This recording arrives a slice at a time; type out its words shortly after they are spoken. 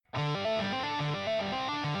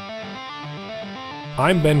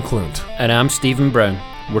I'm Ben Klunt. And I'm Stephen Brown.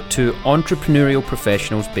 We're two entrepreneurial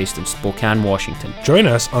professionals based in Spokane, Washington. Join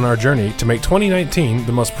us on our journey to make 2019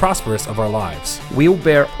 the most prosperous of our lives. We'll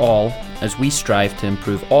bear all as we strive to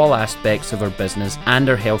improve all aspects of our business and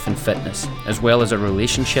our health and fitness, as well as our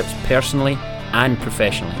relationships personally and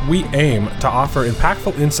professionally. We aim to offer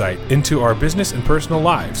impactful insight into our business and personal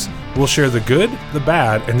lives. We'll share the good, the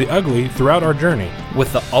bad, and the ugly throughout our journey,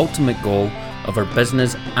 with the ultimate goal of our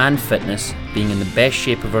business and fitness being in the best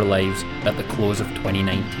shape of our lives at the close of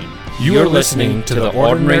 2019. You're listening to the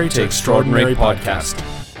Ordinary to Extraordinary podcast.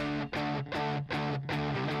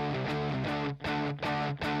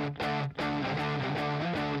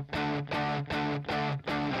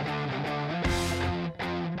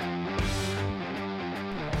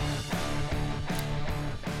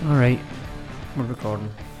 All right, we're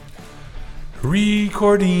recording.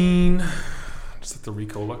 Recording. Just like the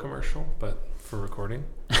Ricola commercial, but for recording.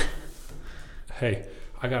 Hey,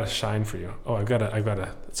 I got a shine for you. Oh, I've got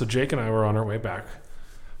a. So Jake and I were on our way back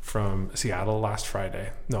from Seattle last Saturday.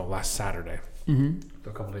 A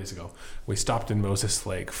couple days ago. We stopped in Moses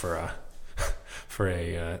Lake for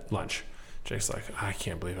a lunch. Jake's like, I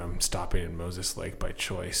can't believe I'm stopping in Moses Lake by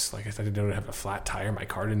choice. Like, I didn't have a flat tire. My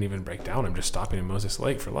car didn't even break down. I'm just stopping in Moses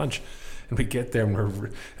Lake for lunch. And we get there and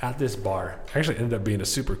we're at this bar. Actually ended up being a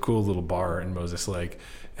super cool little bar in Moses Lake,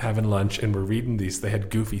 having lunch, and we're reading these. They had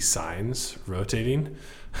goofy signs rotating.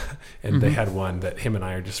 And they had one that him and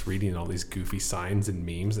I are just reading all these goofy signs and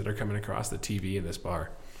memes that are coming across the TV in this bar.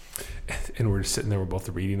 And we're just sitting there, we're both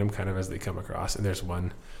reading them kind of as they come across. And there's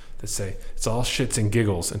one that say, it's all shits and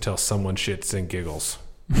giggles until someone shits and giggles.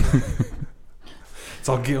 It's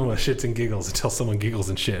all shits and giggles until someone giggles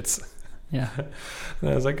and shits. Yeah. And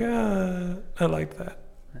I was like, I like that.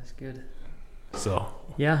 That's good. So,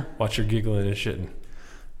 yeah. Watch your giggling and shitting.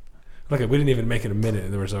 Look, we didn't even make it a minute,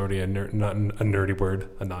 and there was already not a nerdy word,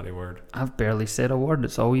 a naughty word. I've barely said a word.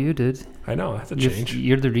 It's all you, dude. I know. That's a change.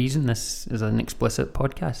 You're the reason this is an explicit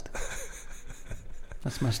podcast.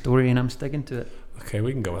 That's my story, and I'm sticking to it. Okay,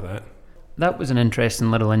 we can go with that. That was an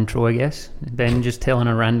interesting little intro, I guess. Ben just telling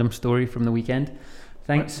a random story from the weekend.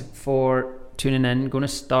 Thanks for tuning in. Going to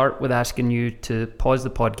start with asking you to pause the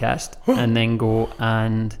podcast and then go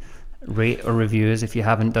and rate or review us if you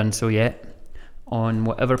haven't done so yet on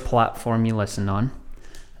whatever platform you listen on.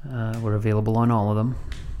 We're available on all of them.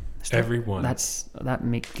 Everyone. Gives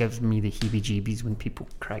me the heebie-jeebies when people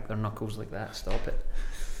crack their knuckles like that. Stop it.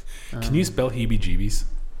 Can you spell heebie-jeebies?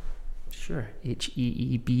 Sure.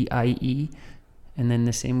 Heebie, and then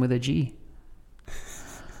the same with a G.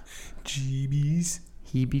 Jeebies.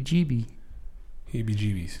 Heebie-jeebie.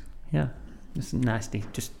 Heebie-jeebies. Yeah. It's nasty.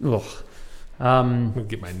 Just, ugh. I'm going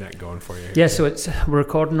to get my neck going for you. Yeah, so we're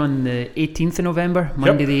recording on the 18th of November,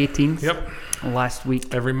 Monday the 18th. Yep. Last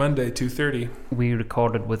week. Every Monday, 2:30. We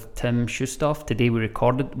recorded with Tim Schustoff. Today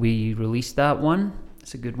we released that one.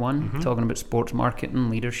 It's a good one. Talking about sports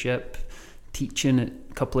marketing, leadership, teaching at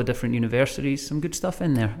a couple of different universities. Some good stuff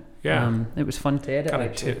in there. Yeah. It was fun to edit. Kind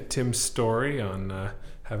of Tim's story on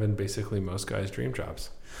having basically most guys' dream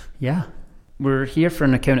jobs. Yeah. We're here for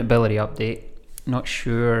an accountability update. Not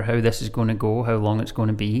sure how this is going to go, how long it's going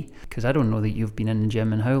to be, because I don't know that you've been in the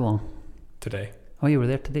gym in how long? Today. Oh, you were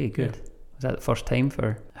there today? Good. Yeah. Was that the first time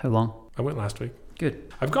for how long? I went last week.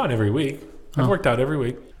 Good. I've gone every week. I've Oh. worked out every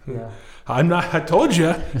week. Yeah. I told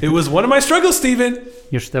you. It was one of my struggles, Stephen.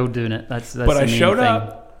 You're still doing it. That's but the I main showed thing.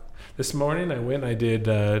 up. This morning I did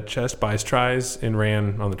chest, bis, tris, and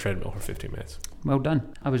ran on the treadmill for 15 minutes. Well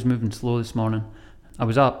done. I was moving slow this morning. I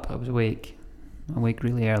was up. I was awake. Awake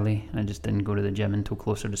really early. I just didn't go to the gym until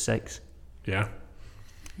closer to 6. Yeah.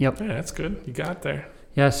 Yep. Yeah, that's good. You got there.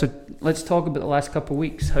 Yeah, so let's talk about the last couple of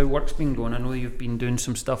weeks, how work's been going. I know you've been doing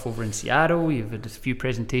some stuff over in Seattle. You've had a few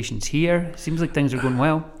presentations here. Seems like things are going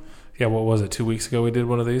well. Yeah, what was it? 2 weeks ago we did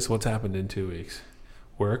one of these? What's happened in 2 weeks?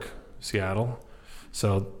 Work, Seattle.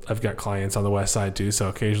 So I've got clients on the west side too, so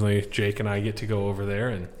occasionally Jake and I get to go over there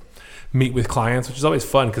and meet with clients, which is always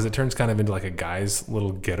fun because it turns kind of into like a guy's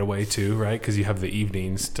little getaway too, right? Because you have the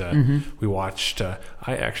evenings to, we watched, I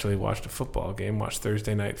actually watched a football game, watched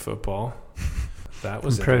Thursday night football. That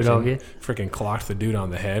was proud of you. Freaking clocked the dude on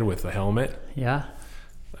the head with the helmet. Yeah.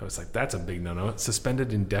 I was like, that's a big no-no. It's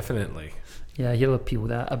suspended indefinitely. Yeah, he'll appeal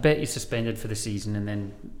that. I bet he's suspended for the season and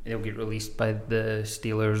then he'll get released by the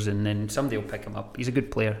Steelers and then somebody will pick him up. He's a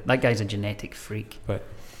good player. That guy's a genetic freak. But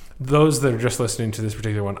those that are just listening to this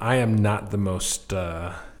particular one, I am not the most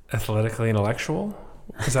athletically intellectual.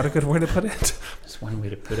 Is that a good way to put it? That's one way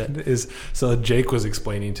to put it. So Jake was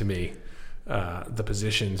explaining to me the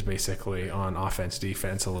positions basically on offense,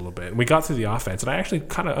 defense a little bit. And we got through the offense, and I actually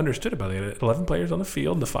kind of understood about it. 11 players on the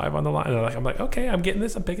field, the 5 on the line. And I'm like, okay, I'm getting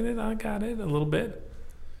this. I'm picking it. I got it a little bit.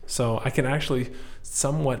 So I can actually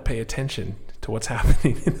somewhat pay attention to what's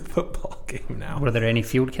happening in the football game now. Were there any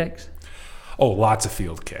field kicks? Oh, lots of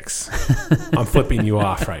field kicks. I'm flipping you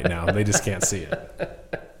off right now. They just can't see it.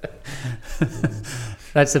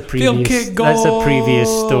 That's a Field previous. kick goal. That's a previous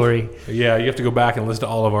story. Yeah, you have to go back and listen to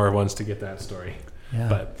all of our ones to get that story. Yeah.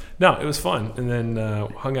 But no, it was fun. And then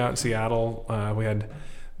hung out in Seattle. We had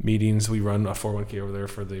meetings. We run a 401k over there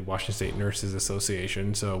for the Washington State Nurses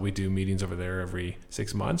Association. So we do meetings over there every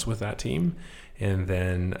 6 months with that team. And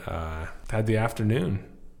then had the afternoon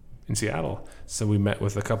in Seattle. So we met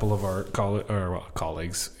with a couple of our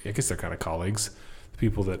colleagues. I guess they're kind of colleagues, the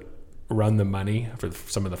people that run the money for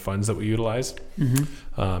some of the funds that we utilize.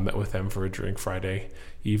 Met with them for a drink Friday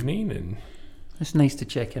evening, and It's nice to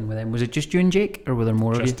check in with them. Was it just you and Jake, or were there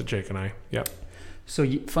more of you? just Jake and I. Yep. So,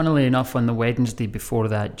 funnily enough, on the Wednesday before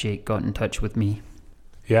that, Jake got in touch with me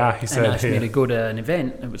Yeah, he said, and asked me to go to an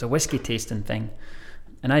event. It was a whiskey tasting thing.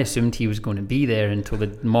 And I assumed he was going to be there until the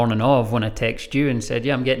morning of, when I texted you and said,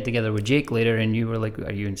 yeah, I'm getting together with Jake later. And you were like,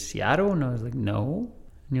 are you in Seattle? And I was like, no.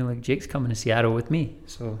 And you're like, Jake's coming to Seattle with me.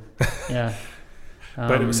 So, yeah.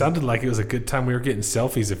 But it sounded like it was a good time. We were getting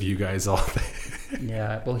selfies of you guys all day.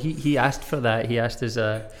 Yeah, well, he asked for that. He asked his...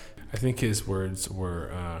 I think his words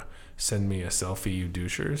were, send me a selfie, you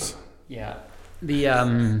douchers. Yeah.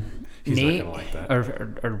 The He's Nate, not going to like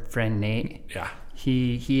that. our friend Nate, Yeah.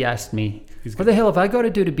 He asked me, He's what the hell have I got to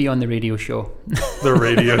do to be on the radio show? The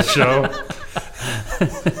radio show.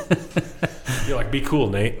 You're like, be cool,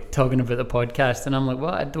 Nate. Talking about the podcast. And I'm like,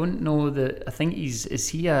 well, I don't know that. I think is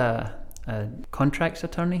he a contracts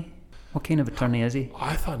attorney? What kind of attorney is he?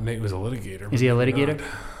 I thought Nate was a litigator. Is he a maybe litigator? not.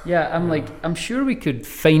 Yeah, I'm sure we could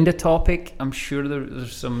find a topic. I'm sure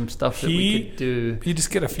there's some stuff that we could do. You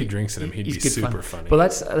just get a few drinks in him. He'd be He's good super fun. funny. Well,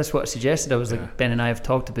 that's what I suggested. I was Yeah. like, Ben and I have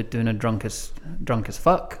talked about doing a drunk as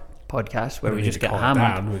fuck podcast where don't we need just to get call it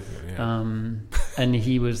hammered. that. Yeah. And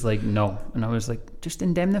he was like, no. And I was like, just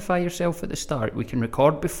indemnify yourself at the start. We can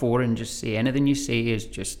record before and just say anything you say is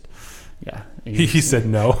just, yeah. He said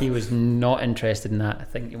no. He was not interested in that. I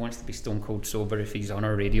think he wants to be stone cold sober if he's on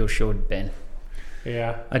a radio show, Ben.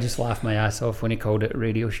 Yeah. I just laughed my ass off when he called it a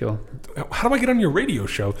radio show. How do I get on your radio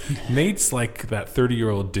show? Nate's like that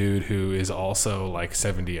 30-year-old dude who is also like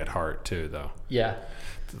 70 at heart too, though. Yeah.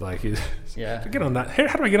 Like, Yeah. get on that. Hey,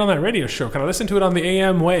 how do I get on that radio show? Can I listen to it on the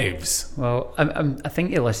AM waves? Well, I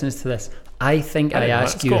think he listens to this. I think I I didn't know.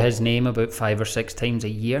 ask That's you cool. his name about 5 or 6 times a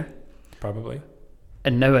year. Probably.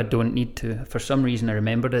 And now I don't need to. For some reason, I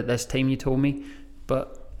remembered it this time you told me.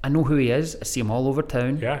 But I know who he is. I see him all over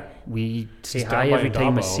town. Yeah. We say He's hi down by every time I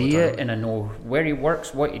Indaba all see the it. time. And I know where he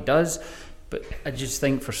works, what he does. But I just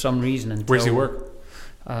think for some reason until... Where's he work?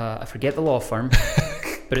 I forget the law firm.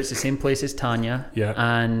 But it's the same place as Tanya. Yeah.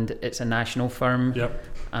 And it's a national firm. Yep.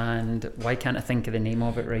 And why can't I think of the name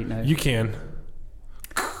of it right now? You can.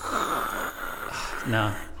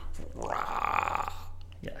 Nah.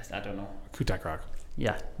 Yeah, I don't know. Kutak Rock.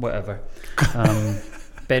 Yeah, whatever.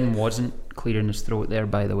 Ben wasn't clearing his throat there,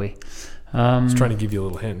 by the way. I was trying to give you a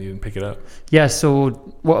little hint. You didn't pick it up. Yeah, so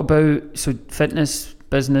what about fitness,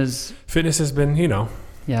 business? Fitness has been,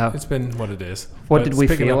 Yeah. it's been what it is. What But did it's we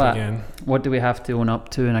picking fail up at? again. What do we have to own up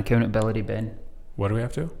to in accountability, Ben? What do we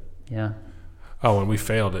have to? Yeah. Oh, and we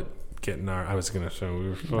failed at getting we were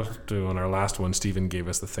supposed to, on our last one, Stephen gave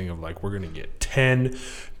us the thing of like, we're going to get 10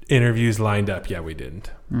 interviews lined up. Yeah, we didn't.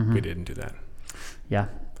 Mm-hmm. We didn't do that. Yeah.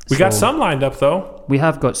 We got some lined up though. We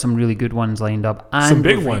have got some really good ones lined up. And Some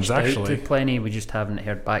big we've ones, reached out actually. to plenty. We just haven't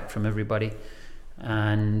heard back from everybody.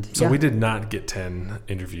 And So yeah. we did not get 10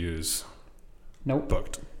 interviews Nope.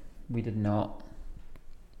 booked. We did not.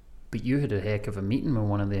 But you had a heck of a meeting with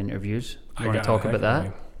one of the interviews. You I want got to talk a about heck of a that?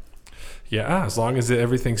 meeting. Yeah, as long as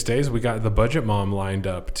everything stays. We got the Budget Mom lined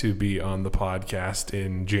up to be on the podcast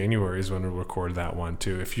in January is when we'll record that one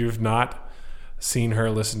too. If you've not seen her,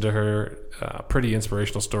 listen to her, pretty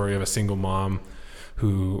inspirational story of a single mom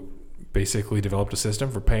who basically developed a system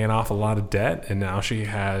for paying off a lot of debt, and now she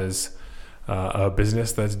has a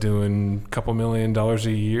business that's doing a couple $1 million a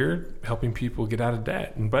year helping people get out of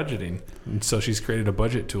debt and budgeting. And so she's created a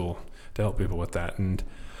budget tool to help people with that. And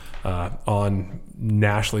on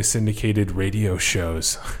nationally syndicated radio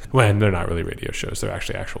shows. Well, they're not really radio shows. They're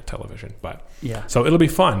actually actual television. But Yeah. so it'll be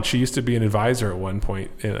fun. She used to be an advisor at one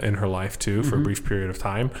point in her life too for a brief period of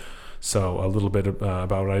time. So a little bit about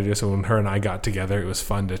what I do. So when her and I got together, it was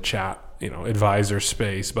fun to chat, advisor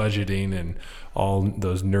space, budgeting, and all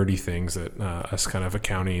those nerdy things that us kind of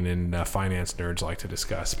accounting and finance nerds like to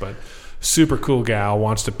discuss. But super cool gal,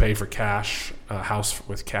 wants to pay for cash, house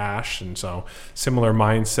with cash. And so similar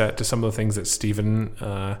mindset to some of the things that Stephen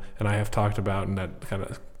and I have talked about, and that kind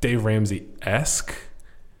of Dave Ramsey-esque,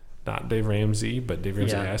 not Dave Ramsey, but Dave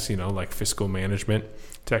Ramsey-esque, like fiscal management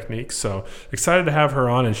techniques. So excited to have her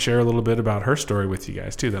on and share a little bit about her story with you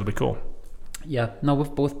guys too. That'll be cool. Yeah, no,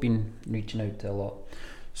 we've both been reaching out to a lot.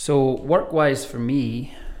 So work-wise for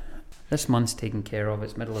me, this month's taken care of.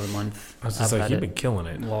 It's middle of the month. I was just like, you've been killing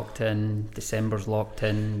it. Locked in. December's locked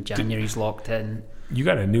in. January's locked in. You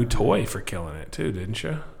got a new toy for killing it too, didn't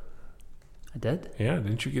you? I did. Yeah,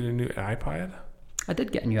 didn't you get a new iPad? I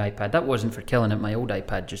did get a new iPad. That wasn't for killing it. My old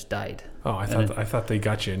iPad just died. Oh, I thought they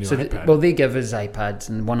got you a new iPad. Well, they give us iPads,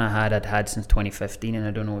 and one I'd had since 2015, and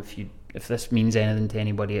I don't know if this means anything to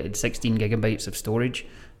anybody. It had 16 gigabytes of storage,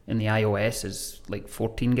 and the iOS is like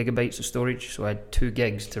 14 gigabytes of storage, so I had 2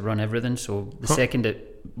 gigs to run everything. So the second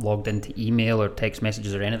it logged into email or text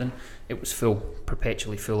messages or anything, it was full,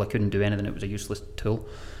 perpetually full. I couldn't do anything. It was a useless tool.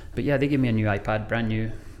 But yeah, they gave me a new iPad, brand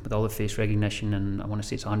new, with all the face recognition, and I want to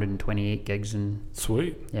say it's 128 gigs. And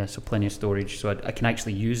sweet. Yeah, so plenty of storage. So I can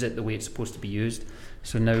actually use it the way it's supposed to be used.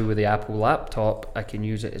 So now with the Apple laptop, I can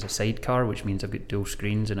use it as a sidecar, which means I've got dual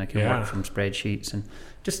screens and I can work from spreadsheets and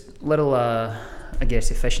just little, I guess,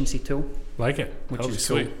 efficiency tool. Like it. Which That'll is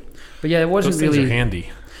be cool. sweet. But yeah, it wasn't Those things really are handy.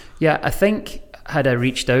 Yeah, I think had I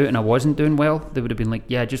reached out and I wasn't doing well, they would have been like,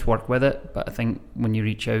 yeah, just work with it. But I think when you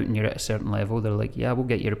reach out and you're at a certain level, they're like, yeah, we'll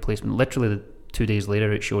get your replacement. Literally 2 days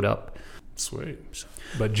later, it showed up. Sweet.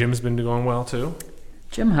 But Jim's been going well too?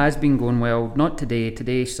 Jim has been going well. Not today.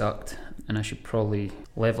 Today sucked. And I should probably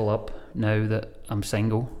level up now that I'm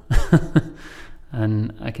single.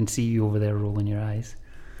 And I can see you over there rolling your eyes.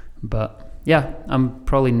 But yeah, I'm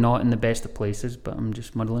probably not in the best of places, but I'm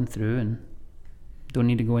just muddling through and don't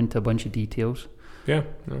need to go into a bunch of details. Yeah.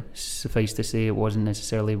 No. Suffice to say, it wasn't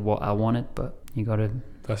necessarily what I wanted, but you gotta...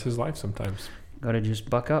 That's his life sometimes. Gotta just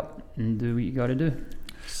buck up and do what you gotta do.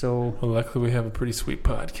 So... Well, luckily we have a pretty sweet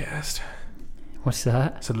podcast. What's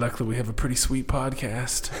that? So luckily we have a pretty sweet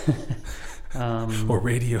podcast. Or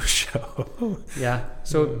radio show. Yeah.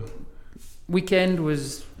 So weekend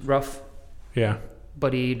was rough. Yeah.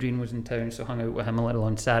 Buddy Adrian was in town, so hung out with him a little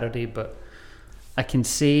on Saturday, but I can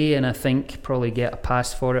say, and I think probably get a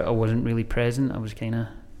pass for it, I wasn't really present. I was kind of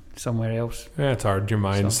somewhere else. Yeah, it's hard. Your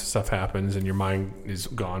mind, stuff happens and your mind is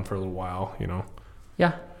gone for a little while,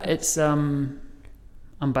 Yeah. It's, I'm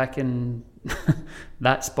back in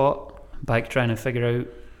that spot. Back trying to figure out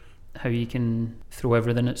how you can throw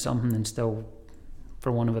everything at something and still,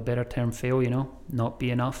 for want of a better term, fail, not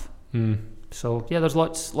be enough. So yeah, there's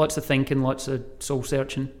lots of thinking, lots of soul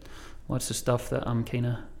searching, lots of stuff that I'm kind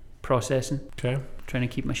of processing. Okay. Trying to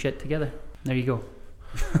keep my shit together. There you go.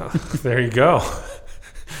 There you go.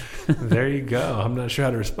 There you go. I'm not sure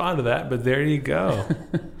how to respond to that, but there you go.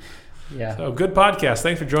 Yeah. So good podcast.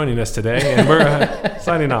 Thanks for joining us today, and we're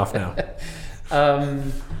signing off now.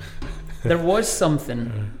 There was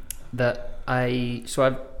something that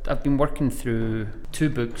I've been working through 2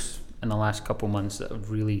 books in the last couple months that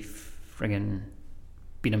have really friggin'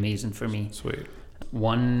 been amazing for me. Sweet.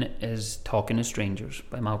 One is Talking to Strangers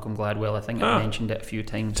by Malcolm Gladwell. I think I've mentioned it a few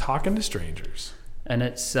times. Talking to Strangers. And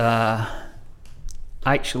it's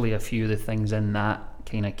actually a few of the things in that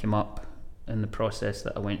kind of came up in the process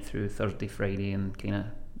that I went through Thursday, Friday, and kind of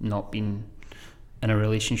not being in a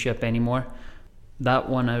relationship anymore. That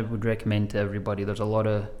one I would recommend to everybody. There's a lot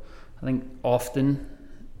of, I think often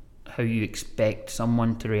how you expect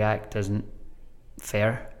someone to react isn't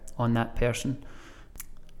fair on that person.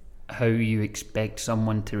 How you expect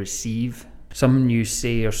someone to receive something you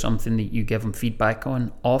say or something that you give them feedback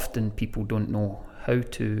on, often people don't know how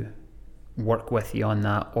to work with you on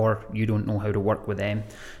that, or you don't know how to work with them.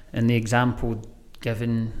 And the example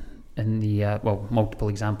given in the multiple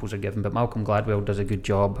examples are given, but Malcolm Gladwell does a good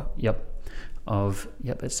job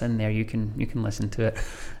it's in there, you can listen to it.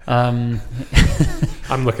 I'm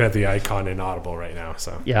looking at the icon in Audible right now,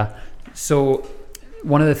 so yeah. So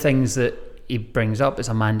one of the things that he brings up is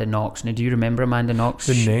Amanda Knox. Now, do you remember Amanda Knox?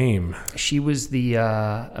 The name. She was the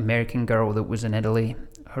American girl that was in Italy.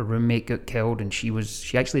 Her roommate got killed, and she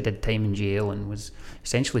actually did time in jail and was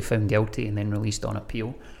essentially found guilty and then released on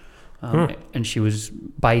appeal. And she was,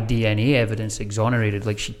 by DNA evidence, exonerated.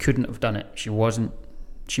 Like, she couldn't have done it. She wasn't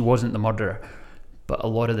the murderer. But a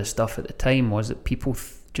lot of the stuff at the time was that people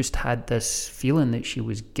just had this feeling that she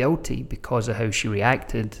was guilty because of how she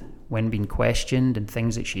reacted when being questioned and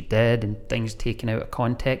things that she did and things taken out of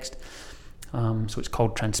context. So it's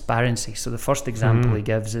called transparency. So the first example he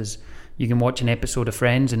gives is you can watch an episode of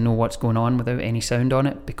Friends and know what's going on without any sound on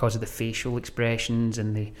it because of the facial expressions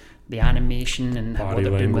and the animation and what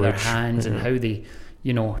they're doing with their hands and how they,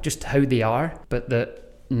 just how they are. But that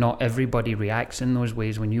not everybody reacts in those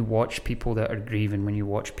ways. When you watch people that are grieving, when you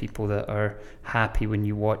watch people that are happy, when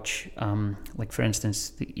you watch, like for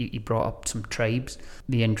instance, he brought up some tribes.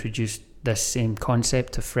 They introduced this same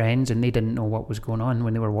concept to Friends and they didn't know what was going on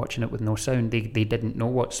when they were watching it with no sound. They didn't know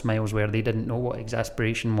what smiles were. They didn't know what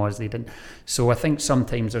exasperation was. They didn't. So I think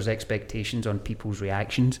sometimes there's expectations on people's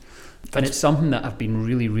reactions. And it's something that I've been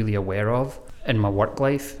really, really aware of in my work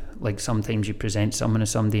life. Like sometimes you present someone to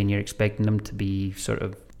somebody and you're expecting them to be sort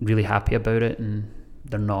of really happy about it and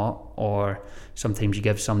they're not. Or sometimes you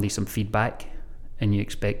give somebody some feedback and you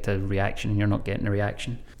expect a reaction and you're not getting a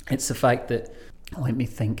reaction. It's the fact that, let me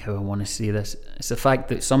think how I want to say this. It's the fact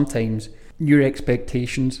that sometimes your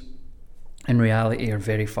expectations and reality are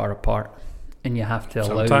very far apart, and you have to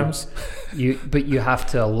allow. Sometimes. But you have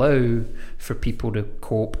to allow for people to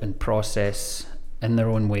cope and process in their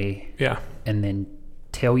own way. Yeah. And then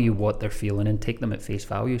tell you what they're feeling and take them at face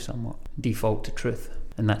value somewhat. Default to truth.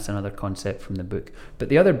 And that's another concept from the book. But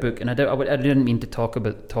the other book, and I didn't mean to talk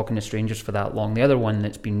about Talking to Strangers for that long. The other one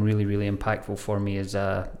that's been really, really impactful for me is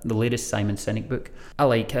the latest Simon Sinek book. I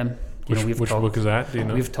like him. Which book is that? Do you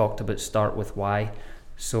know? We've talked about Start With Why.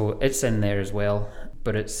 So it's in there as well.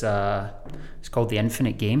 But it's called The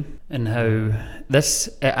Infinite Game. And how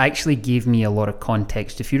it actually gave me a lot of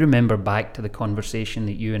context. If you remember back to the conversation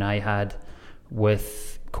that you and I had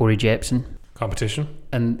with Corey Jepson. Competition?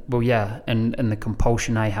 And the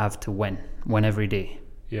compulsion I have to win every day.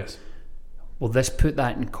 Yes. Well, this put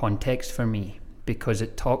that in context for me because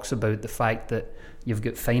it talks about the fact that you've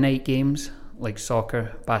got finite games like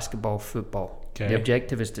soccer, basketball, football. Okay. The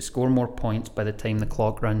objective is to score more points by the time the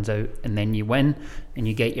clock runs out, and then you win and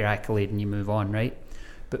you get your accolade and you move on, right?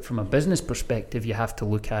 But from a business perspective, you have to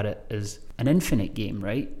look at it as an infinite game,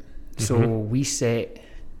 right? Mm-hmm. So we set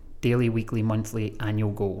daily, weekly, monthly,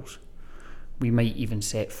 annual goals. We might even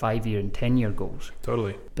set 5-year and 10-year goals.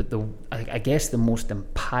 Totally. But I guess one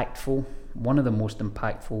of the most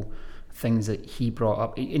impactful things that he brought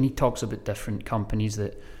up, and he talks about different companies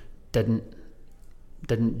that didn't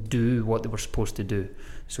do what they were supposed to do.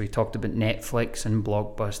 So he talked about Netflix and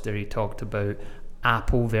Blockbuster. He talked about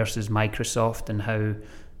Apple versus Microsoft and how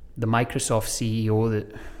the Microsoft CEO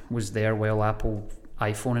that was there while Apple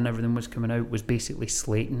iPhone and everything was coming out was basically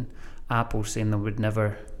slating Apple, saying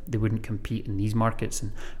they wouldn't compete in these markets.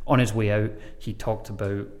 And on his way out, he talked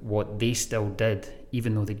about what they still did,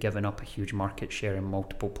 even though they'd given up a huge market share in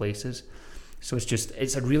multiple places. So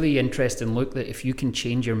it's a really interesting look that if you can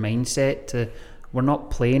change your mindset to, we're not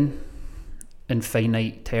playing in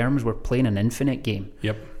finite terms, we're playing an infinite game.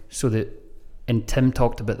 Yep. So that, and Tim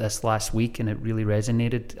talked about this last week and it really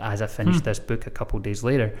resonated as I finished this book a couple of days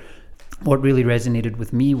later. What really resonated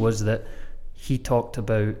with me was that he talked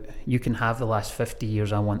about, you can have the last 50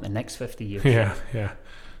 years, I want the next 50 years. Yeah.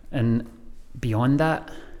 And beyond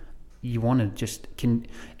that, you want to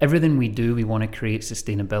everything we do, we want to create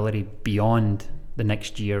sustainability beyond the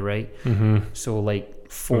next year, right? Mm-hmm. So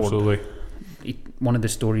like Ford. Absolutely. One of the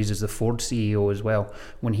stories is the Ford CEO as well.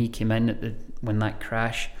 When he came in, when that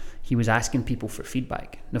crash, he was asking people for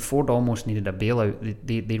feedback. Now Ford almost needed a bailout.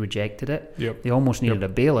 They rejected it. Yep. They almost needed a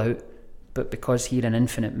bailout. But because he had an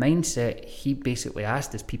infinite mindset, he basically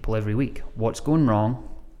asked his people every week, what's going wrong?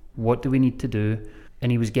 What do we need to do?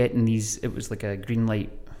 And he was getting it was like a green light,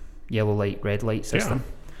 yellow light, red light system.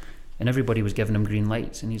 Yeah. And everybody was giving him green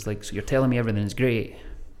lights. And he's like, so you're telling me everything's great.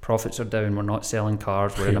 Profits are down. We're not selling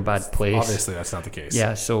cars. We're in a bad place. Obviously, that's not the case.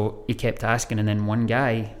 Yeah, so he kept asking. And then one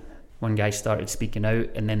guy started speaking out.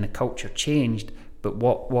 And then the culture changed. But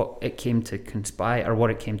what it came to transpire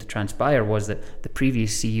was that the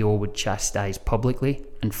previous CEO would chastise publicly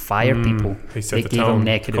and fire people that gave him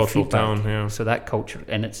negative feedback. So that culture,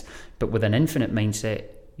 but with an infinite mindset,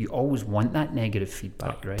 you always want that negative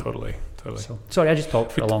feedback, right? Totally. So, sorry, I just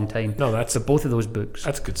talked for a long time. No, that's both of those books.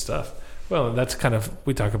 That's good stuff. Well, that's kind of,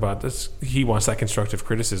 we talk about this. He wants that constructive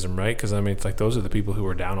criticism, right? Because it's like those are the people who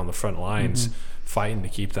are down on the front lines. Mm-hmm. Fighting to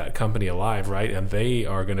keep that company alive, right? And they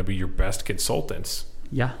are going to be your best consultants.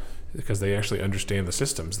 Yeah. Because they actually understand the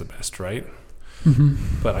systems the best, right?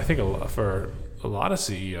 Mm-hmm. But I think for a lot of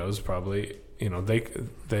CEOs, probably,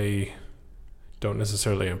 they don't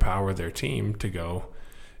necessarily empower their team to go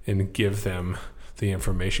and give them the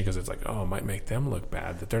information because it's like, oh, it might make them look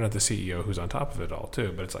bad that they're not the CEO who's on top of it all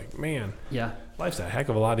too. But it's like, man, life's a heck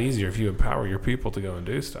of a lot easier if you empower your people to go and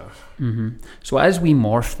do stuff. Mm-hmm. So as we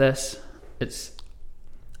morph this,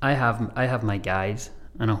 I have my guys,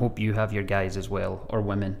 and I hope you have your guys as well, or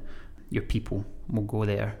women, your people. We'll go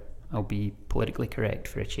there. I'll be politically correct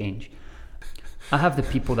for a change. I have the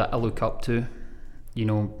people that I look up to, you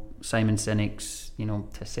know, Simon Sinek's, you know,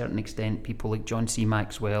 to a certain extent, people like John C.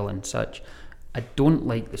 Maxwell and such. I don't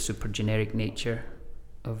like the super generic nature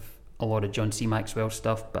of a lot of John C. Maxwell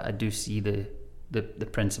stuff, but I do see the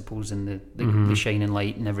principles and the shining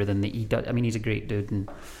light and everything that he does. I mean, he's a great dude and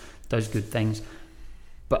does good things.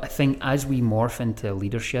 But I think as we morph into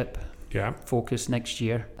leadership focus next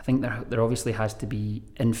year, I think there obviously has to be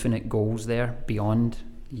infinite goals there beyond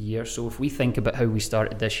the year. So if we think about how we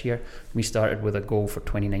started this year, we started with a goal for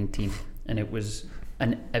 2019, and it was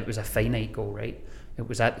a finite goal, right? It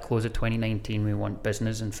was at the close of 2019, we want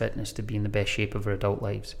business and fitness to be in the best shape of our adult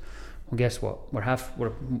lives. Well, guess what? We're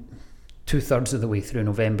 2/3 of the way through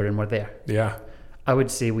November and we're there. Yeah. I would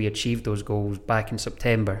say we achieved those goals back in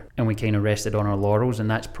September and we kind of rested on our laurels, and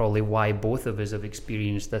that's probably why both of us have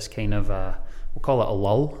experienced this kind of we'll call it a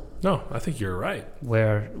lull. No, I think you're right.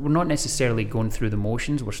 Where we're not necessarily going through the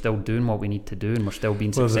motions, we're still doing what we need to do and we're still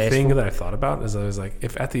being successful. The thing that I thought about is I was like,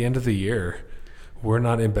 if at the end of the year we're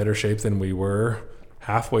not in better shape than we were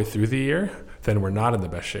halfway through the year, then we're not in the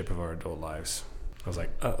best shape of our adult lives. I was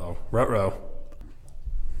like, uh-oh, ruh-roh.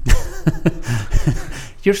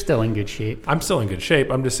 You're still in good shape. I'm still in good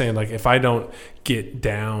shape. I'm just saying, like, if I don't get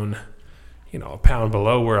down, you know, a pound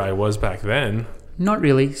below where I was back then. Not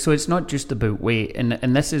really. So it's not just about weight.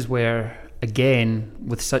 And this is where, again,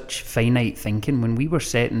 with such finite thinking, when we were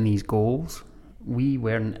setting these goals, we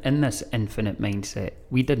weren't in this infinite mindset.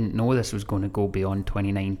 We didn't know this was going to go beyond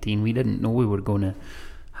 2019. We didn't know we were going to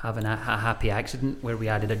have a happy accident where we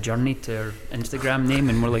added a journey to our Instagram name,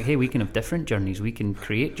 and we're like, hey, we can have different journeys. We can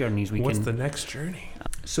create journeys. What's the next journey?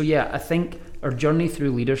 So yeah, I think our journey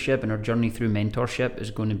through leadership and our journey through mentorship is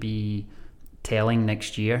going to be telling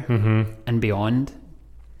next year and beyond,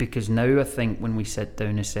 because now I think when we sit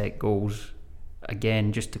down to set goals,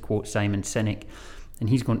 again, just to quote Simon Sinek, and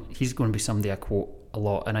he's going to be somebody I quote a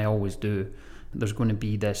lot, and I always do, there's going to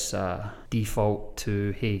be this default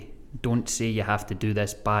to, hey, don't say you have to do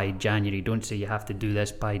this by January. Don't say you have to do this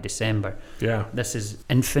by December. Yeah. This is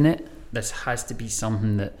infinite. This has to be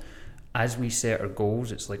something that, as we set our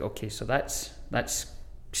goals, it's like, okay, so that's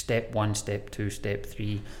step 1, step 2, step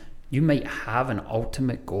 3. You might have an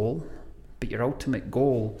ultimate goal, but your ultimate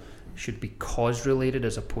goal should be cause related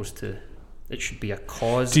as opposed to, it should be a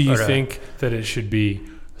cause. Do you think that it should be,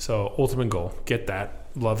 so ultimate goal, get that,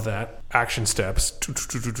 love that, action steps,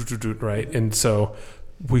 right? And so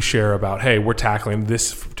we share about, hey, we're tackling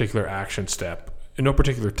this particular action step in no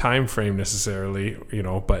particular time frame necessarily, you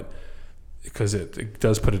know, but because it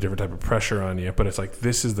does put a different type of pressure on you, but it's like,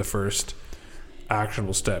 this is the first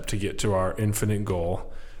actionable step to get to our infinite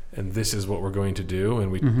goal, and this is what we're going to do,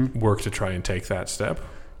 and we work to try and take that step.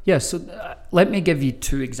 Yeah, so let me give you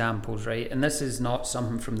 2 examples, right? And this is not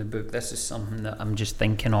something from the book. This is something that I'm just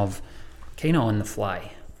thinking of kind of on the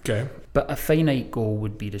fly. Okay. But a finite goal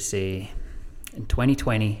would be to say, in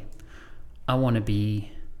 2020, I want to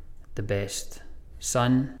be the best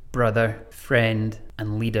son, brother, friend,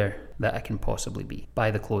 and leader that I can possibly be by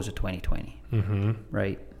the close of 2020.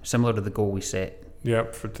 Right? Similar to the goal we set.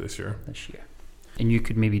 Yep, for this year. And you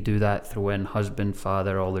could maybe do that, throw in husband,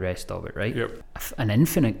 father, all the rest of it, right? Yep. An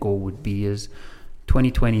infinite goal would be is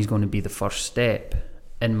 2020 is going to be the first step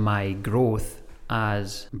in my growth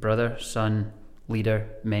as brother, son, leader,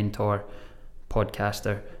 mentor,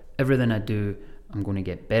 podcaster. Everything I do, I'm going to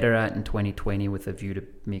get better at in 2020 with a view to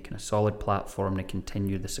making a solid platform to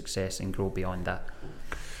continue the success and grow beyond that.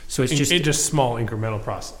 So it's just small incremental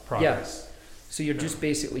progress. Yeah. So you're just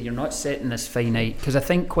basically, you're not setting this finite, because I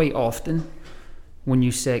think quite often when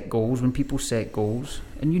you set goals, when people set goals,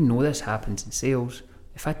 and you know this happens in sales,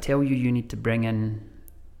 if I tell you you need to bring in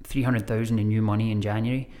 300,000 in new money in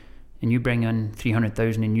January, and you bring in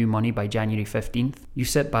 300,000 in new money by January 15th, you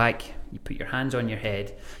sit back, you put your hands on your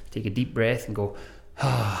head, take a deep breath and go,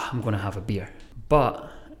 I'm going to have a beer.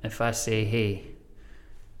 But if I say, hey,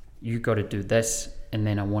 you got to do this, and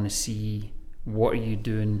then I want to see what are you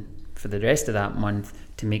doing for the rest of that month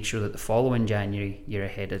to make sure that the following January you're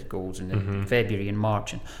ahead of goals, and then February and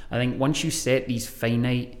March. And I think once you set these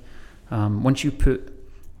finite, once you put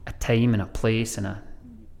a time and a place and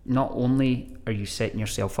not only are you setting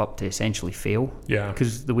yourself up to essentially fail, Yeah.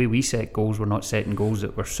 because the way we set goals, we're not setting goals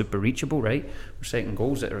that were super reachable, right? We're setting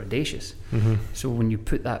goals that are audacious. Mm-hmm. So when you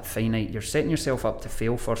put that finite, you're setting yourself up to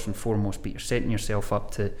fail first and foremost, but you're setting yourself up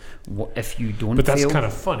to, if you don't But that's fail, kind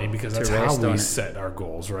of funny because that's how we set our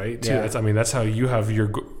goals, right? Too. Yeah. That's how you have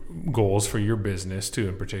your goals for your business too.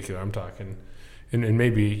 In particular, I'm talking, and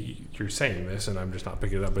maybe you're saying this, and I'm just not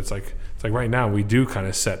picking it up. But it's like right now we do kind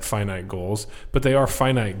of set finite goals, but they are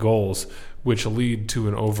finite goals which lead to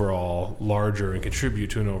an overall larger and contribute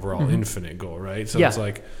to an overall infinite goal, right? So it's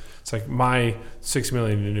like my $6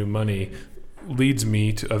 million in new money leads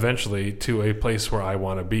me to eventually to a place where I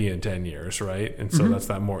want to be in 10 years, right? And so that's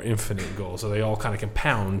that more infinite goal. So they all kind of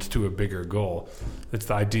compound to a bigger goal. It's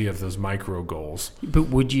the idea of those micro goals. But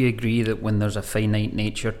would you agree that when there's a finite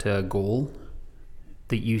nature to a goal,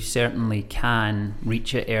 that you certainly can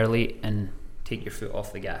reach it early and take your foot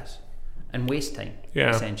off the gas and waste time,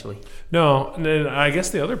 essentially? No, and then I guess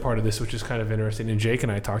the other part of this, which is kind of interesting, and Jake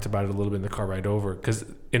and I talked about it a little bit in the car ride over, because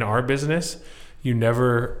in our business, you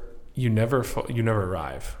never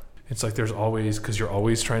arrive. It's like there's always, because you're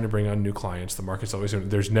always trying to bring on new clients. The market's always,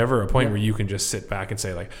 there's never a point where you can just sit back and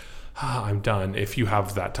say like, I'm done, if you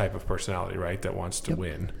have that type of personality, right, that wants to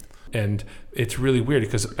win. And it's really weird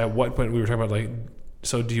because at what point we were talking about like,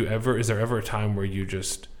 so is there ever a time where you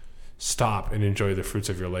just stop and enjoy the fruits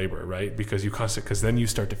of your labor, right? Because then you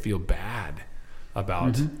start to feel bad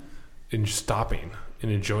about in stopping and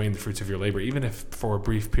enjoying the fruits of your labor, even if for a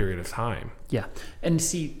brief period of time. Yeah. And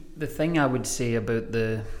see, the thing I would say about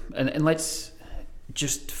and let's,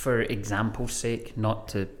 just for example's sake, not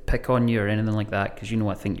to pick on you or anything like that, because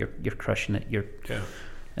I think you're crushing it.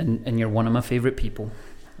 And you're one of my favourite people,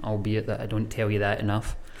 albeit that I don't tell you that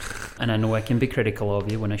enough. And I know I can be critical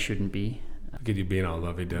of you when I shouldn't be. Look at you being all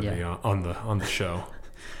lovey-dovey on the show.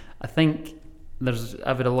 I think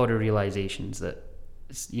I've had a lot of realizations that,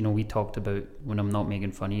 we talked about when I'm not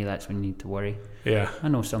making fun of you, that's when you need to worry. Yeah. I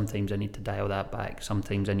know sometimes I need to dial that back.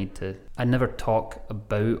 Sometimes I never talk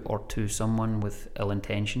about or to someone with ill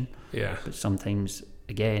intention. Yeah. But sometimes,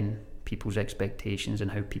 again, people's expectations and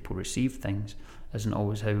how people receive things isn't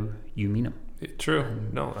always how you mean them. True.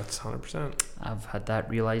 No, that's 100%. I've had that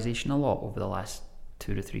realization a lot over the last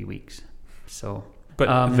 2 to 3 weeks. So,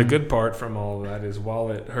 but the good part from all of that is,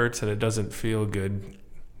 while it hurts and it doesn't feel good,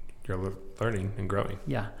 you're learning and growing.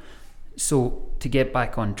 Yeah. So to get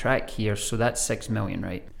back on track here, so that's 6 million,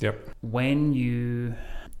 right? Yep. When you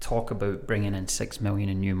talk about bringing in 6 million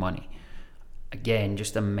in new money, again,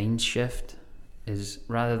 just a mind shift is,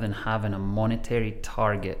 rather than having a monetary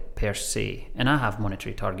target per se, and I have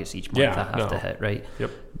monetary targets each month I have to hit, right?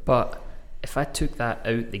 Yep. But if I took that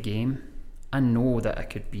out the game, I know that I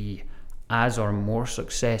could be as or more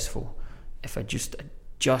successful if I just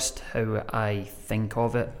adjust how I think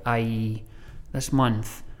of it, i.e. this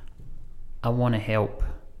month I want to help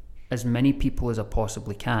as many people as I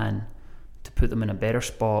possibly can to put them in a better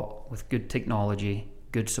spot with good technology,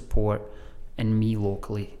 good support, and me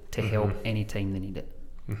locally to help anytime they need it.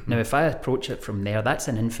 Now, if I approach it from there, that's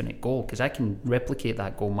an infinite goal, because I can replicate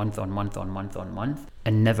that goal month on month on month on month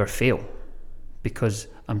and never fail, because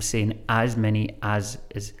I'm saying as many as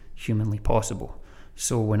is humanly possible.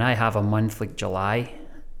 So when I have a month like July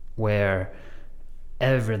where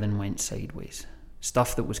everything went sideways,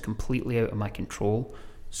 stuff that was completely out of my control,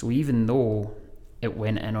 so even though it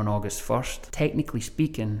went in on August 1st, technically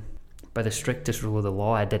speaking, by the strictest rule of the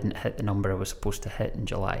law, I didn't hit the number I was supposed to hit in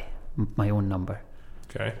July, my own number.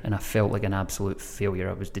 Okay. And I felt like an absolute failure.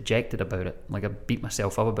 I was dejected about it. Like, I beat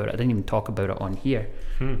myself up about it. I didn't even talk about it on here.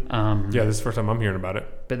 Yeah, this is the first time I'm hearing about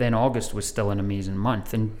it. But then August was still an amazing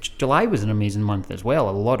month. And July was an amazing month as well.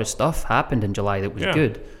 A lot of stuff happened in July that was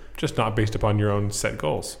good. Just not based upon your own set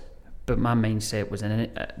goals. But my mindset was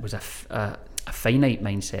a finite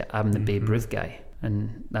mindset. I'm the Babe Ruth guy.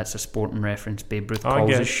 And that's a sporting reference. Babe Ruth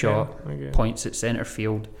calls his shot, points at centre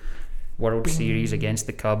field, World Series against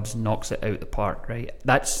the Cubs, knocks it out the park, right?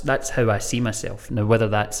 That's how I see myself. Now, whether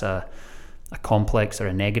that's a complex or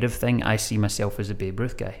a negative thing, I see myself as a Babe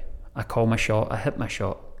Ruth guy. I call my shot, I hit my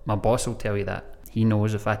shot. My boss will tell you that. He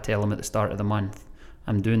knows if I tell him at the start of the month,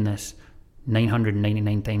 I'm doing this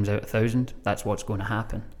 999 times out of 1,000, that's what's going to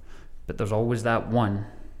happen. But there's always that one.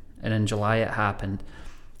 And in July it happened.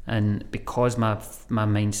 And because my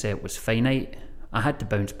mindset was finite, I had to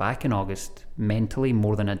bounce back in August mentally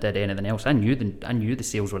more than I did anything else. I knew the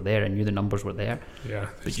sales were there. I knew the numbers were there. Yeah,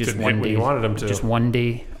 but just one day, you wanted them to. Just one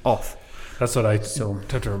day off. That's what I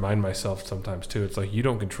have to remind myself sometimes too. It's like, you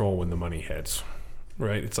don't control when the money hits,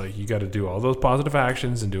 right? It's like you got to do all those positive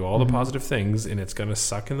actions and do all the positive things, and it's gonna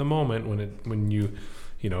suck in the moment when you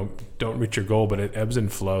don't reach your goal, but it ebbs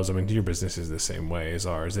and flows. I mean, your business is the same way as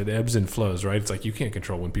ours. It ebbs and flows, right? It's like you can't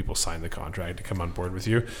control when people sign the contract to come on board with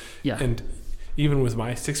you. Yeah. And even with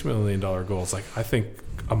my $6 million goals, like I think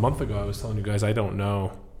a month ago I was telling you guys I don't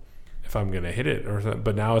know if I'm going to hit it,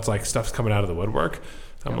 but now it's like stuff's coming out of the woodwork.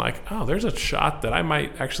 I'm like, oh, there's a shot that I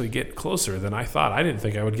might actually get closer than I thought. I didn't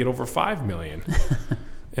think I would get over 5 million.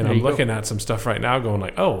 And I'm looking at some stuff right now going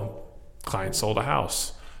like, oh, client sold a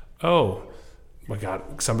house. Oh, my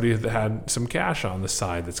God, somebody that had some cash on the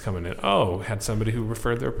side that's coming in. Oh, had somebody who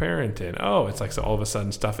referred their parent in. Oh, it's like, so all of a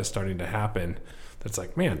sudden stuff is starting to happen. That's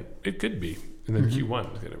like, man, it could be. And then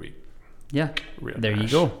Q1 is going to be. Yeah, there you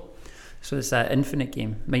go. So it's that infinite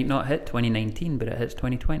game. Might not hit 2019, but it hits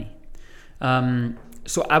 2020.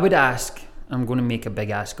 So I would ask, I'm going to make a big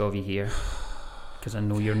ask of you here, because I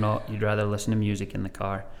know you'd rather listen to music in the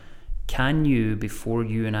car. Can you, before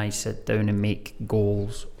you and I sit down and make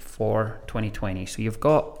goals for 2020, so you've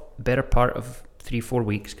got a better part of 3-4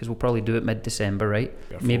 weeks, because we'll probably do it mid-December, right?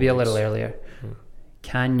 Yeah, maybe a little earlier.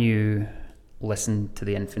 Can you listen to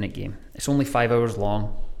the Infinite Game? It's only 5 hours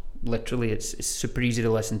long. Literally, it's super easy to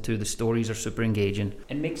listen to. The stories are super engaging.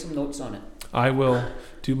 And make some notes on it. I will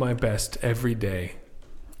do my best every day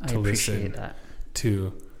to listen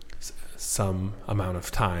to some amount of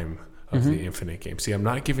time of the Infinite Game. See, I'm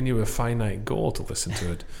not giving you a finite goal to listen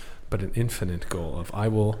to it, but an infinite goal of I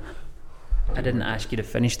didn't ask you to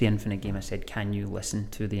finish the Infinite Game. I said, can you listen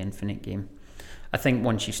to the Infinite Game? I think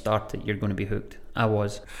once you start it, you're going to be hooked. I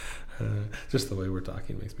was. Just the way we're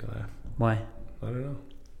talking makes me laugh. Why? I don't know.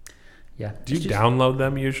 Yeah. Do you download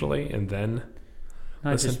them usually and then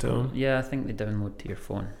listen to them? Yeah, I think they download to your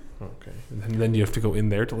phone. Okay. And then you have to go in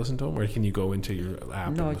there to listen to them, or can you go into your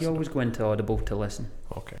app? No, you always go into Audible to listen.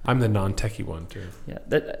 Okay. I'm the non-techie one too. Yeah.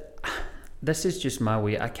 This is just my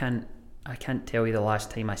way. I can't tell you the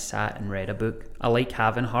last time I sat and read a book. I like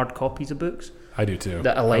having hard copies of books. I do too.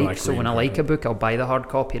 That I like so when I like a book, I'll buy the hard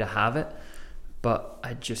copy to have it. But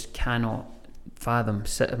I just cannot fathom.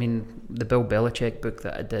 I mean, the Bill Belichick book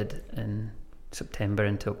that I did in September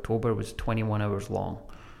into October was 21 hours long.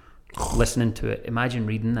 Listening to it, imagine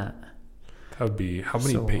reading that. That would be, how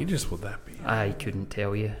many pages would that be? I couldn't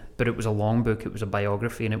tell you, but it was a long book. It was a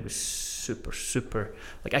biography, and it was super,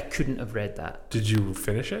 like I couldn't have read that. Did you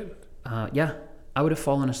finish it? Yeah, I would have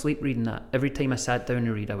fallen asleep reading that. Every time I sat down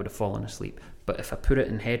to read, I would have fallen asleep. But if I put it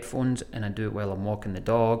in headphones and I do it while I'm walking the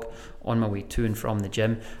dog, on my way to and from the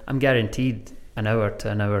gym, I'm guaranteed an hour to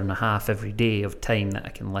an hour and a half every day of time that I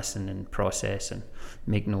can listen and process and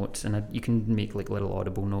make notes. And you can make like little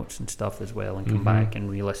audible notes and stuff as well, and come back and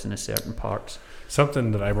re-listen to certain parts.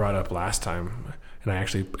 Something that I brought up last time, and I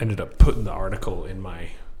actually ended up putting the article in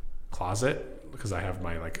my closet, because I have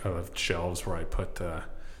my shelves where I put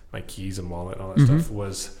my keys and wallet and all that stuff,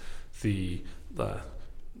 was the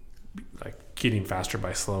getting faster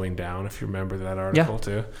by slowing down, if you remember that article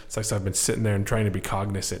too. It's like, so I've been sitting there and trying to be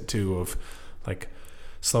cognizant too of like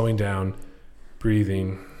slowing down,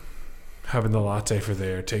 breathing, having the latte for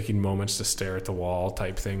there, taking moments to stare at the wall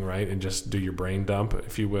type thing, right? And just do your brain dump,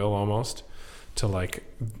 if you will, almost, to like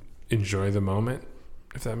enjoy the moment,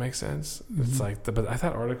 if that makes sense. It's like, but I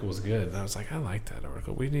thought article was good. And I was like, I like that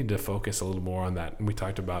article. We need to focus a little more on that. And we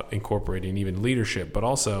talked about incorporating even leadership, but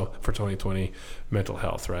also for 2020, mental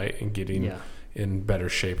health, right? And getting in better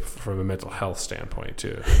shape from a mental health standpoint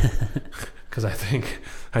too. Because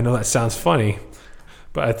I know that sounds funny,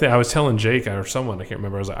 but I was telling Jake or someone, I can't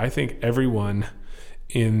remember, I was like, I think everyone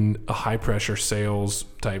in a high pressure sales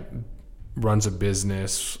type runs a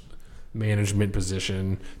business, management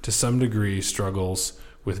position to some degree struggles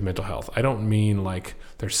with mental health. I don't mean like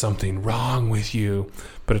there's something wrong with you,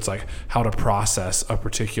 but it's like how to process a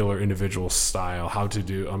particular individual style, how to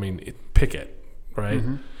do, pick it, right?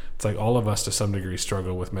 It's like all of us to some degree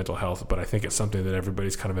struggle with mental health, but I think it's something that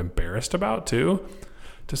everybody's kind of embarrassed about too,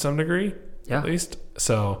 to some degree, at least.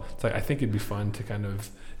 So it's like, I think it'd be fun to kind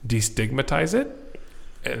of destigmatize it.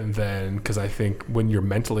 And then, because I think when you're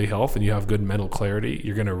mentally healthy and you have good mental clarity,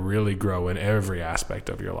 you're going to really grow in every aspect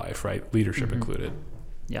of your life, right? Leadership included.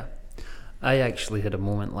 Yeah. I actually had a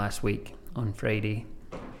moment last week on Friday,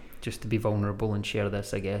 just to be vulnerable and share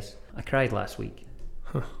this, I guess. I cried last week.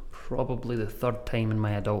 Probably the third time in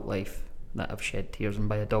my adult life that I've shed tears. And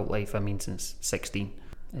by adult life, I mean since 16.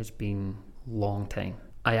 It's been a long time.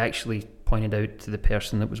 I actually pointed out to the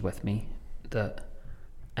person that was with me that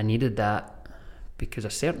I needed that, because a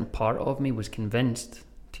certain part of me was convinced,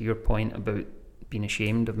 to your point about being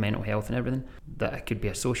ashamed of mental health and everything, that I could be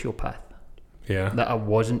a sociopath. Yeah. That I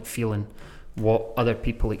wasn't feeling what other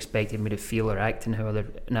people expected me to feel or act and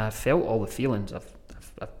and I felt all the feelings.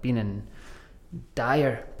 I've been in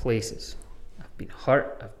dire places. I've been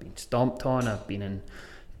hurt, I've been stomped on, I've been in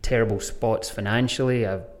terrible spots financially.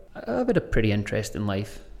 I've had a pretty interesting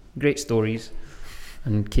life, great stories,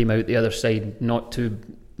 and came out the other side not too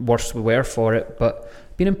worse we were for it, but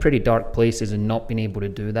been in pretty dark places and not been able to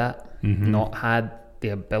do that, not had the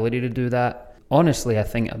ability to do that. Honestly, I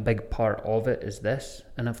think a big part of it is this,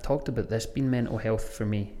 and I've talked about this being mental health for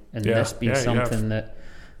me, and this being something that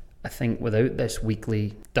I think without this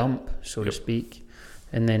weekly dump, so to speak,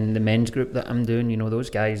 and then the men's group that I'm doing, those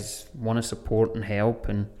guys want to support and help,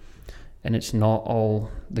 and it's not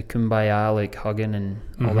all the kumbaya, like hugging and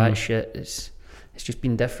all that shit. It's just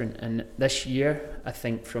been different. And this year, I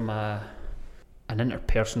think from an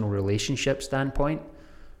interpersonal relationship standpoint,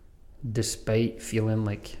 despite feeling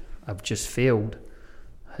like I've just failed,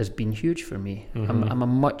 has been huge for me. I'm a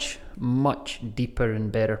much, much deeper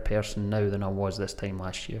and better person now than I was this time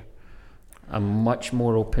last year. I'm much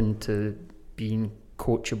more open to being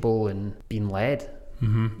coachable and being led,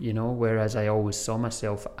 whereas I always saw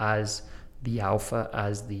myself as the alpha,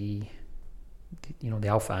 as the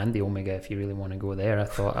alpha and the omega, if you really want to go there. I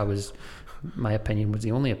thought my opinion was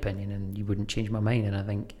the only opinion and you wouldn't change my mind. And I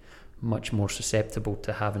think much more susceptible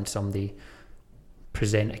to having somebody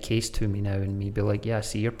present a case to me now and me be like, yeah, I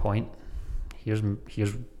see your point. Here's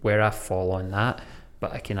where I fall on that,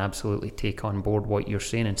 but I can absolutely take on board what you're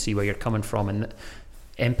saying and see where you're coming from. And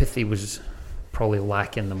empathy was probably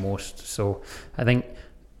lacking the most. So I think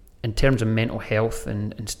in terms of mental health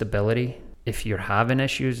and stability, if you're having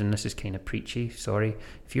issues, and this is kind of preachy, sorry,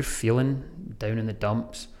 if you're feeling down in the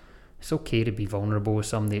dumps, it's okay to be vulnerable with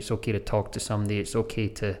somebody. It's okay to talk to somebody. It's okay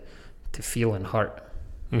to feel and hurt.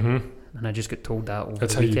 And I just got told that over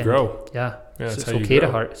that's the weekend. How you grow. Yeah. It's okay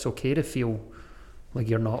to hurt. It's okay to feel like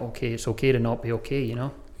you're not okay. It's okay to not be okay,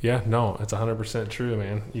 Yeah, no, it's 100% true,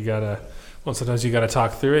 man. You gotta, sometimes you gotta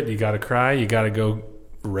talk through it. You gotta cry. You gotta go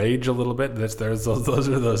rage a little bit. Those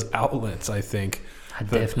are those outlets, I think. I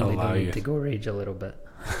definitely need to go rage a little bit.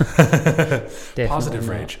 Positive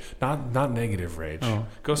rage, not negative rage. Oh.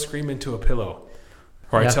 Go scream into a pillow.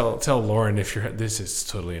 Or I tell Lauren, this is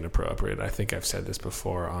totally inappropriate. I think I've said this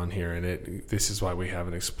before on here, and this is why we have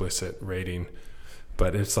an explicit rating.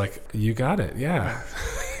 But it's like, you got it, yeah.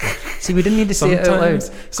 See, we didn't need to say it out loud.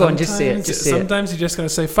 Go on, just say it. Sometimes you just gotta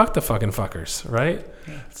say, fuck the fucking fuckers, right?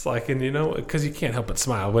 Yeah. It's like, and because you can't help but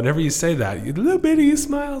smile. Whenever you say that, a little bit of you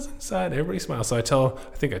smiles inside. Everybody smiles. So I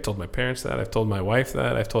think I told my parents that. I've told my wife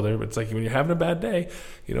that. I've told everybody. It's like, when you're having a bad day,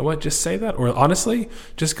 you know what? Just say that. Or honestly,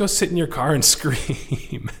 just go sit in your car and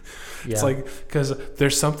scream. Yeah. It's like, because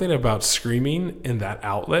there's something about screaming in that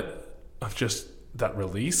outlet of just that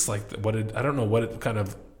release. Like, I don't know what it kind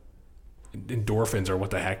of endorphins or what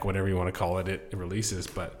the heck, whatever you want to call it, it releases,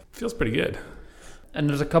 but it feels pretty good. And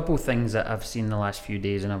there's a couple of things that I've seen the last few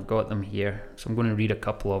days, and I've got them here, so I'm going to read a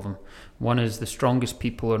couple of them. One is, the strongest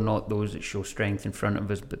people are not those that show strength in front of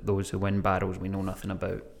us, but those who win battles we know nothing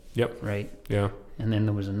about. Yep. Right? Yeah. And then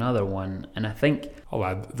there was another one, and I think I'll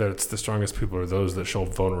add that it's the strongest people are those that show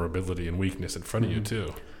vulnerability and weakness in front of you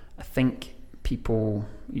too. I think people,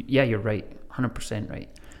 yeah, you're right, 100% right.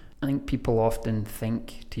 I think people often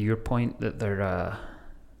think, to your point, that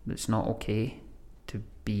it's not okay to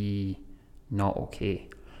be not okay.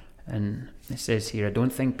 And it says here, I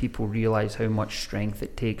don't think people realise how much strength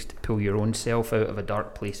it takes to pull your own self out of a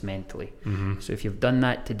dark place mentally. So if you've done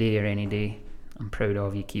that today or any day, I'm proud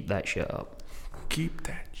of you. Keep that shit up. Keep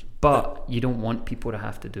that shit up. But you don't want people to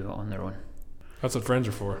have to do it on their own. That's what friends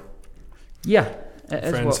are for. Yeah, it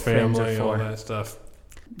is what family, friends are for. all that stuff.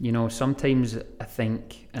 Sometimes I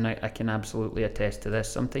think, and I can absolutely attest to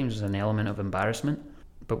this, sometimes there's an element of embarrassment,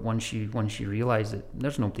 but once you realise that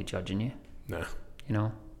there's nobody judging you. Nah.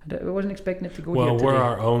 I wasn't expecting it to go here today. We're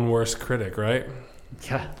our own worst critic, right?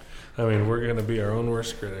 Yeah. I mean, we're going to be our own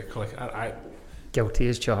worst critic. Like, guilty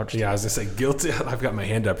as charged. Yeah, I was going to say guilty. I've got my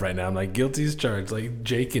hand up right now. I'm like, guilty as charged. Like,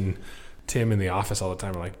 Jake and Tim in the office all the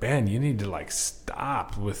time are like, man, you need to,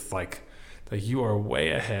 stop with, you are way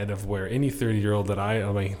ahead of where any 30-year-old that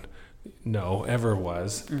ever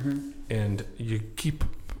was. And you keep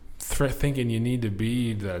thinking you need to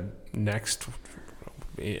be the next,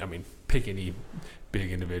 pick any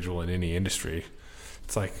big individual in any industry.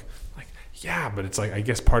 It's yeah, but it's I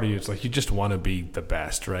guess part of you, it's you just want to be the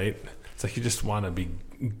best, right? It's you just want to be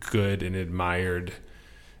good and admired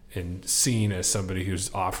and seen as somebody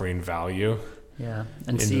who's offering value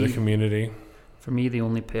into the community. For me, the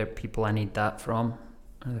only pair of people I need that from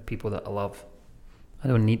are the people that I love. I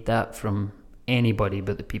don't need that from anybody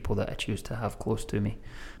but the people that I choose to have close to me.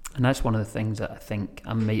 And that's one of the things that I think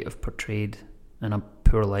I might have portrayed in a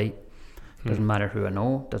poor light. Doesn't matter who I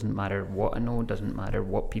know, doesn't matter what I know, doesn't matter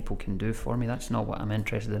what people can do for me. That's not what I'm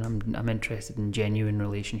interested in. I'm interested in genuine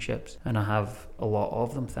relationships, and I have a lot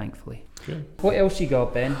of them, thankfully. Good. What else you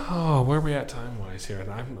got, Ben? Oh, where are we at time-wise here?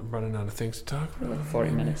 And I'm running out of things to talk about. Like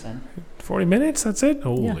 40 minutes in. 40 minutes? That's it?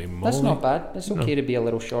 Holy moly. That's not bad. It's okay to be a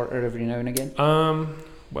little shorter every now and again.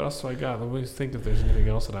 What else do I got? Let me think if there's anything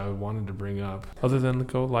else that I wanted to bring up. Other than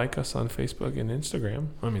go like us on Facebook and Instagram.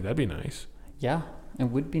 I mean, that'd be nice. Yeah, it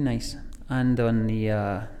would be nice. And on the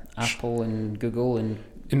Apple and Google and...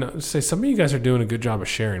 Say some of you guys are doing a good job of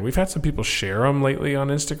sharing. We've had some people share them lately on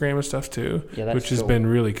Instagram and stuff too, which has been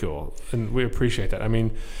really cool. And we appreciate that. I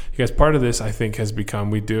mean, you guys, part of this, I think, has become,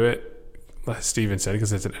 we do it, like Steven said,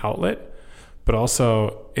 because it's an outlet, but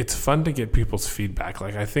also it's fun to get people's feedback.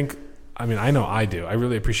 Like, I know I do. I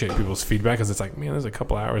really appreciate people's feedback because it's like, man, there's a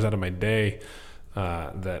couple hours out of my day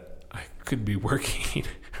that I could be working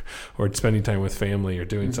or spending time with family or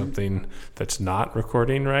doing something that's not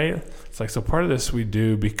recording, right? It's like, so part of this we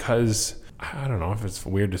do because, I don't know if it's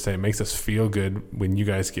weird to say, it makes us feel good when you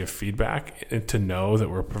guys give feedback and to know that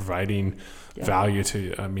we're providing value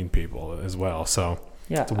to, people as well. So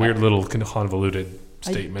it's a weird little convoluted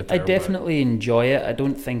statement. I definitely enjoy it. I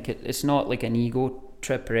don't think it's not like an ego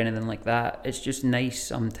trip or anything like that. It's just nice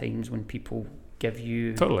sometimes when people give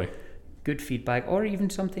you good feedback, or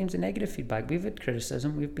even sometimes a negative feedback. We've had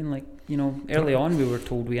criticism. We've been like, early on we were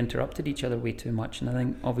told we interrupted each other way too much, and I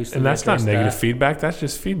think obviously, and that's not negative feedback, that's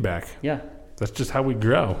just feedback. That's just how we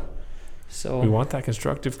grow. So we want that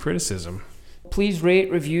constructive criticism. Please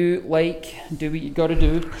rate, review, do what you gotta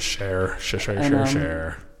do. Share.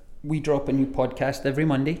 We drop a new podcast every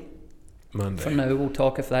Monday. For now, we'll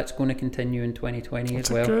talk if that's going to continue in 2020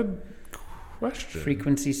 as well. That's a good question.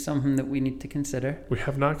 Frequency is something that we need to consider. We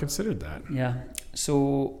have not considered that. Yeah.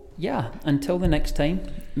 So, until the next time,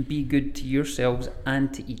 be good to yourselves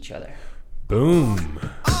and to each other. Boom.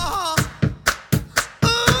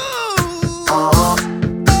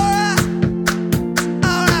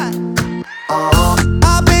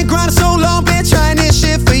 I've been grinding so long, been trying this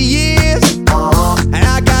shit for years. And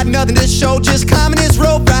I got nothing to show, just climbing this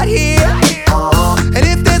rope right here. And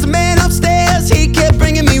if there's a man upstairs, he kept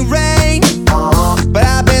bringing me rain. But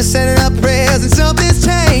I've been sending up prayers and something's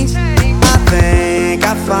changed. I think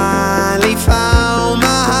I finally found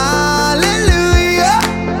my hallelujah.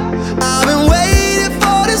 I've been waiting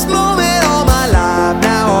for this moment all my life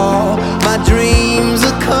now. All my dreams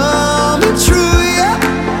are coming true, yeah.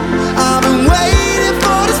 I've been waiting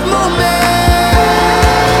for this moment.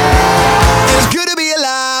 It's good to be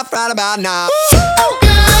alive right about now.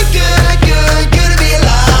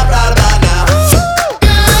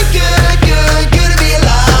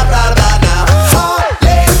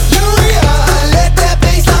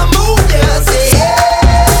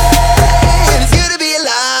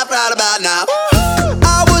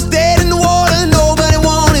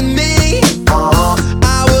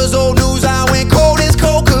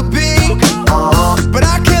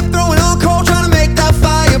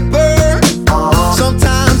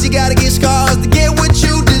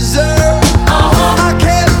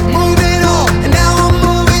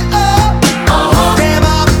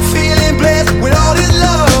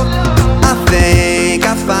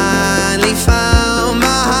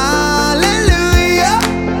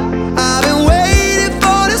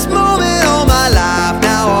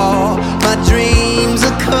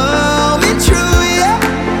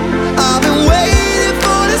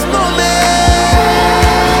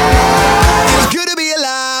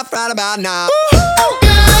 Right about now.